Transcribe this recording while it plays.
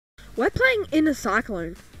We're playing in a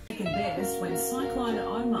cyclone. Best when Cyclone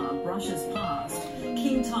Omar brushes past.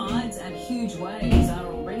 King tides and huge waves are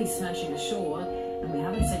already smashing ashore, and we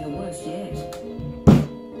haven't seen the worst yet.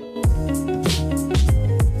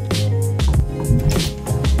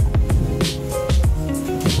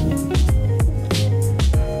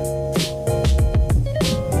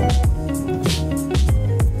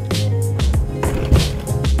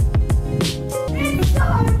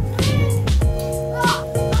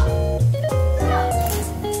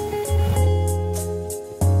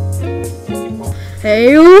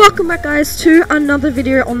 Hey, welcome back guys to another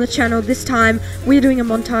video on the channel. This time we're doing a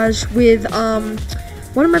montage with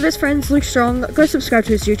one of my best friends, Luke Strong. Go subscribe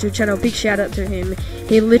to his YouTube channel, big shout out to him.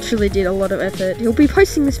 He literally did a lot of effort. He'll be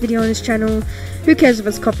posting this video on his channel. Who cares if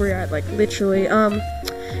it's copyright, like literally.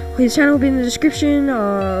 His channel will be in the description,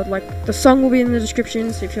 like the song will be in the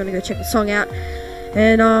description, so if you want to go check the song out.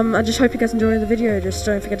 And I just hope you guys enjoy the video. Just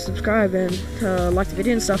don't forget to subscribe and like the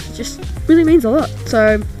video and stuff. It just really means a lot.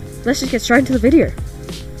 So let's just get straight into the video.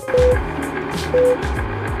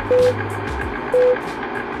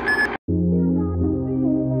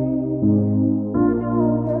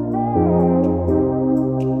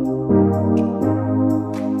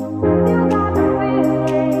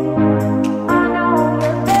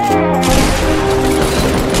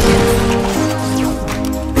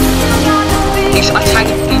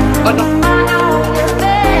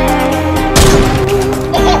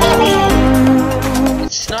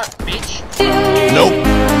 It's not, bitch. Nope.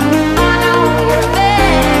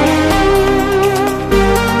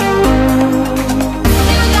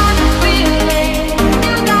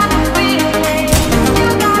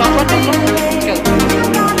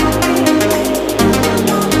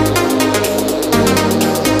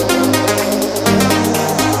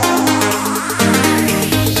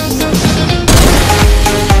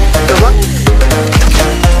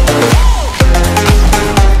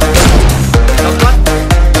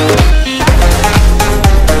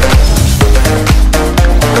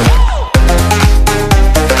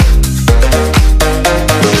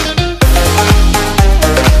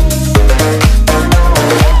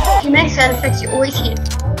 Sound effects you always hear.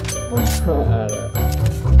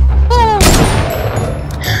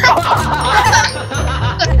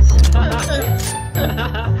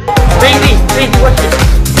 Baby, what's it?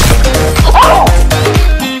 Oh!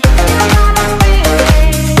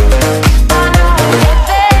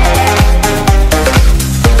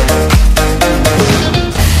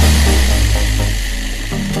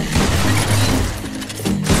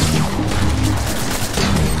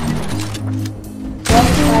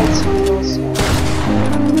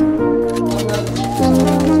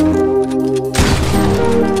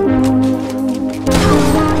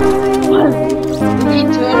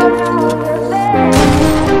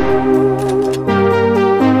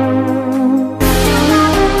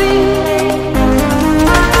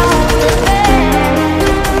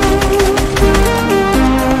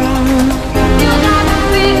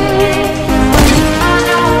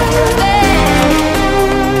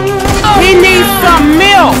 He needs some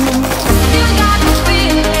milk!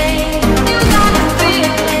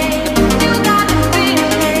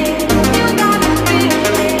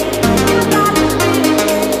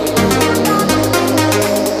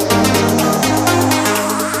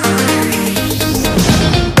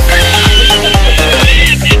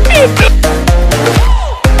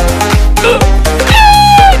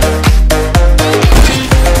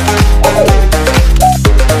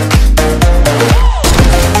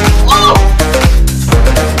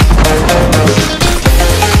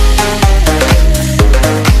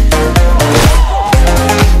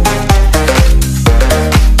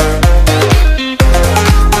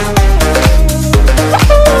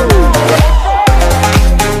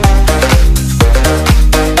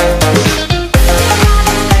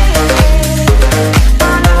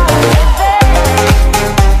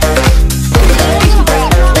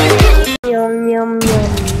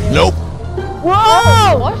 Nope.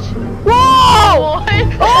 Whoa! What? Whoa! What?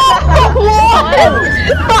 Oh, what?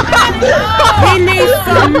 He needs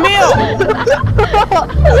some milk!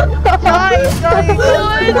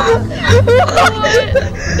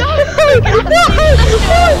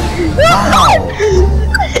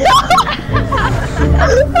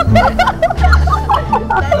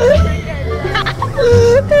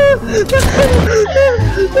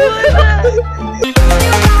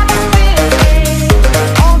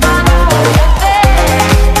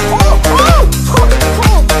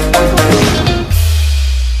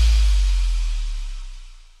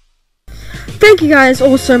 Thank you guys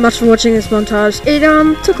all so much for watching this montage. It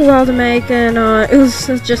took a while to make, and it was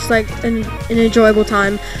just like an enjoyable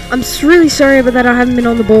time. I'm really sorry about that. I haven't been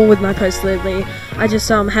on the ball with my posts lately. I just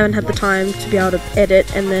haven't had the time to be able to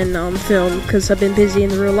edit and then film because I've been busy in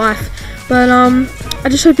the real life. But I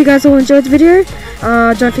just hope you guys all enjoyed the video.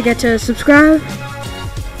 Don't forget to subscribe,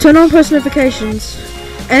 turn on post notifications,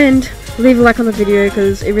 and leave a like on the video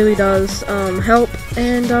because it really does help.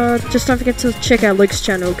 And just don't forget to check out Luke's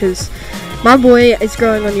channel because my boy is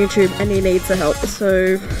growing on YouTube and he needs the help.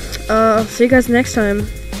 So see you guys next time.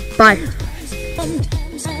 Bye.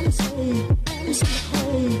 Sometimes I'm so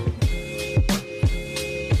home.